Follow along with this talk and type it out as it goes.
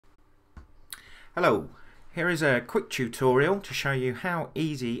Hello, here is a quick tutorial to show you how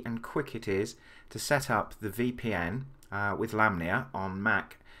easy and quick it is to set up the VPN with Lamnia on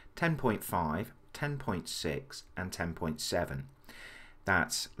Mac 10.5, 10.6 and 10.7.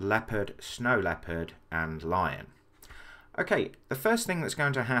 That's Leopard, Snow Leopard and Lion. Okay, the first thing that's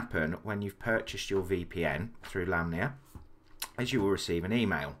going to happen when you've purchased your VPN through Lamnia is you will receive an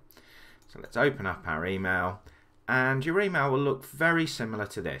email. So let's open up our email, and your email will look very similar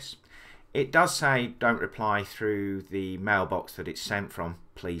to this. It does say don't reply through the mailbox that it's sent from.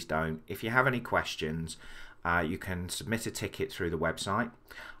 Please don't. If you have any questions, you can submit a ticket through the website,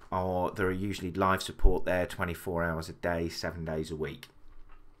 or there are usually live support there 24 hours a day, 7 days a week.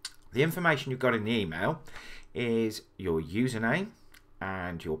 The information you've got in the email is your username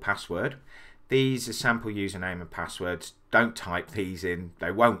and your password. These are sample username and passwords. Don't type these in,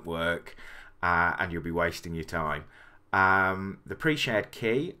 they won't work, and you'll be wasting your time. The pre-shared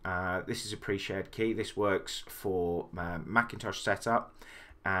key, this is a pre-shared key. This works for Macintosh setup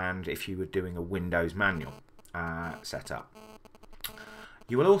and if you were doing a Windows manual setup.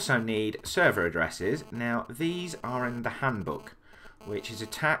 You will also need server addresses. Now these are in the handbook, which is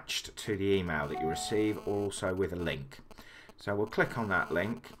attached to the email that you receive, or also with a link. So we'll click on that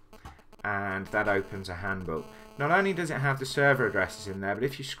link and that opens a handbook. Not only does it have the server addresses in there, but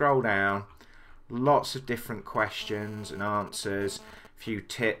if you scroll down, lots of different questions and answers, a few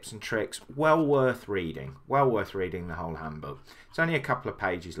tips and tricks. Well worth reading the whole handbook. It's only a couple of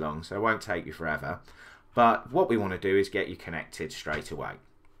pages long, so it won't take you forever, but what we want to do is get you connected straight away.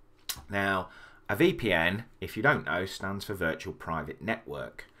 Now a VPN, if you don't know, stands for Virtual Private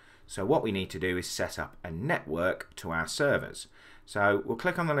Network. So what we need to do is set up a network to our servers. So we'll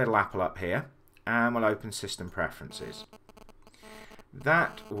click on the little apple up here and we'll open System Preferences.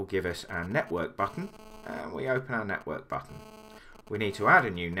 That will give us our network button, and we open our network button. We need to add a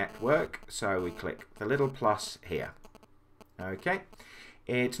new network, so we click the little plus here. Okay,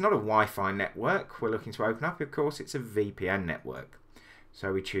 it's not a Wi-Fi network we're looking to open up, of course it's a VPN network.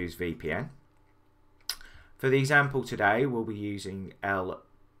 So we choose VPN. For the example today we'll be using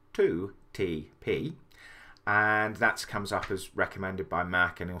L2TP, and that comes up as recommended by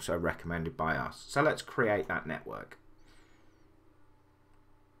Mac and also recommended by us. So let's create that network.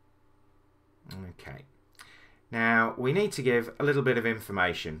 Okay, now we need to give a little bit of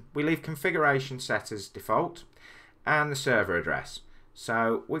information. We leave configuration set as default and the server address.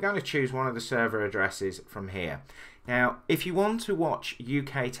 So we're going to choose one of the server addresses from here. Now if you want to watch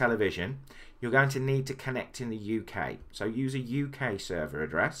UK television, you're going to need to connect in the UK. So use a UK server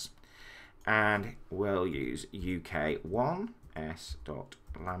address, and we'll use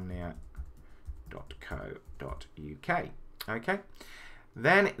uk1s.lamnia.co.uk. Okay.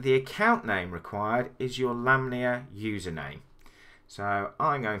 Then the account name required is your Lamnia username. So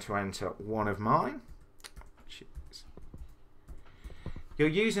I'm going to enter one of mine. Your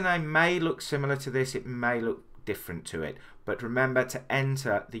username may look similar to this, it may look different to it, but remember to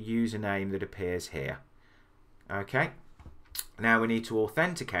enter the username that appears here. Okay, now we need to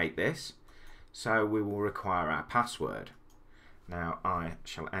authenticate this, so we will require our password. Now I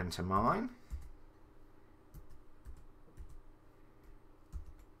shall enter mine.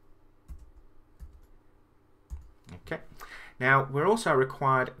 Okay, now we're also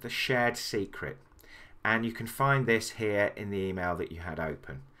required the shared secret, and you can find this here in the email that you had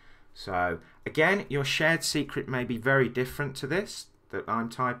open. So again, your shared secret may be very different to this that I'm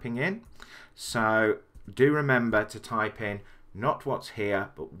typing in, so do remember to type in not what's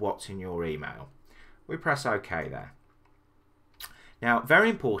here but what's in your email. We press OK there. Now very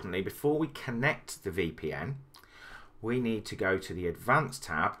importantly, before we connect the VPN, we need to go to the Advanced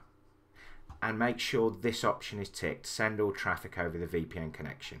tab and make sure this option is ticked, send all traffic over the VPN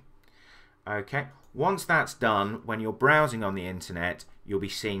connection. Okay, once that's done, when you're browsing on the internet, you'll be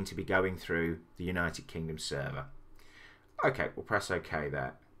seen to be going through the United Kingdom server. Okay, we'll press OK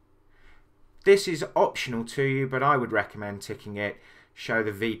there. This is optional to you, but I would recommend ticking it, show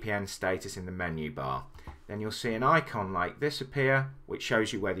the VPN status in the menu bar. Then you'll see an icon like this appear, which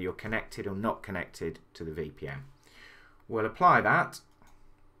shows you whether you're connected or not connected to the VPN. We'll apply that.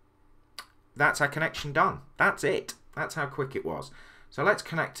 That's our connection done. That's it. That's how quick it was. So let's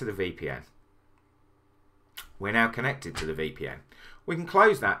connect to the VPN. We're now connected to the VPN. We can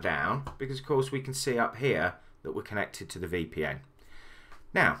close that down because of course we can see up here that we're connected to the VPN.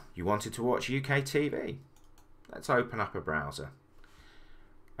 Now you wanted to watch UK TV. Let's open up a browser.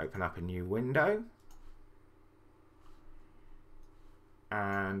 Open up a new window.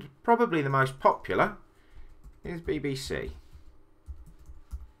 And probably the most popular is BBC.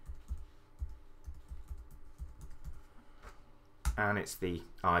 and it's the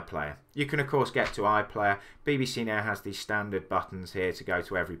iPlayer. You can of course get to iPlayer. BBC now has these standard buttons here to go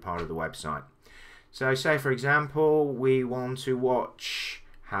to every part of the website. So say for example we want to watch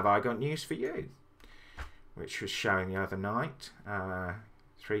Have I Got News For You, which was showing the other night.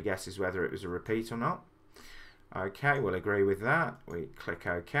 3 guesses whether it was a repeat or not. Okay, we'll agree with that. We click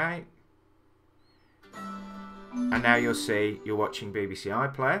OK. And now you'll see you're watching BBC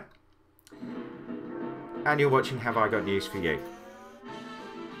iPlayer. And you're watching Have I Got News For You.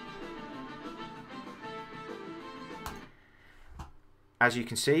 As you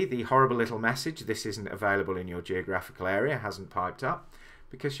can see, the horrible little message, this isn't available in your geographical area, hasn't piped up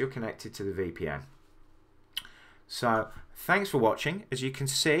because you're connected to the VPN. So thanks for watching. As you can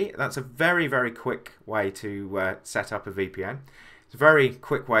see, that's a very, very quick way to set up a VPN. It's a very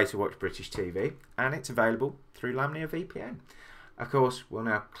quick way to watch British TV, and it's available through Lamnia VPN. Of course, we'll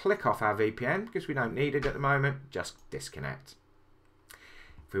now click off our VPN because we don't need it at the moment. Just disconnect.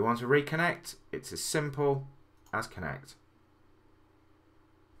 If we want to reconnect, it's as simple as connect.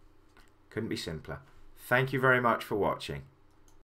 Couldn't be simpler. Thank you very much for watching.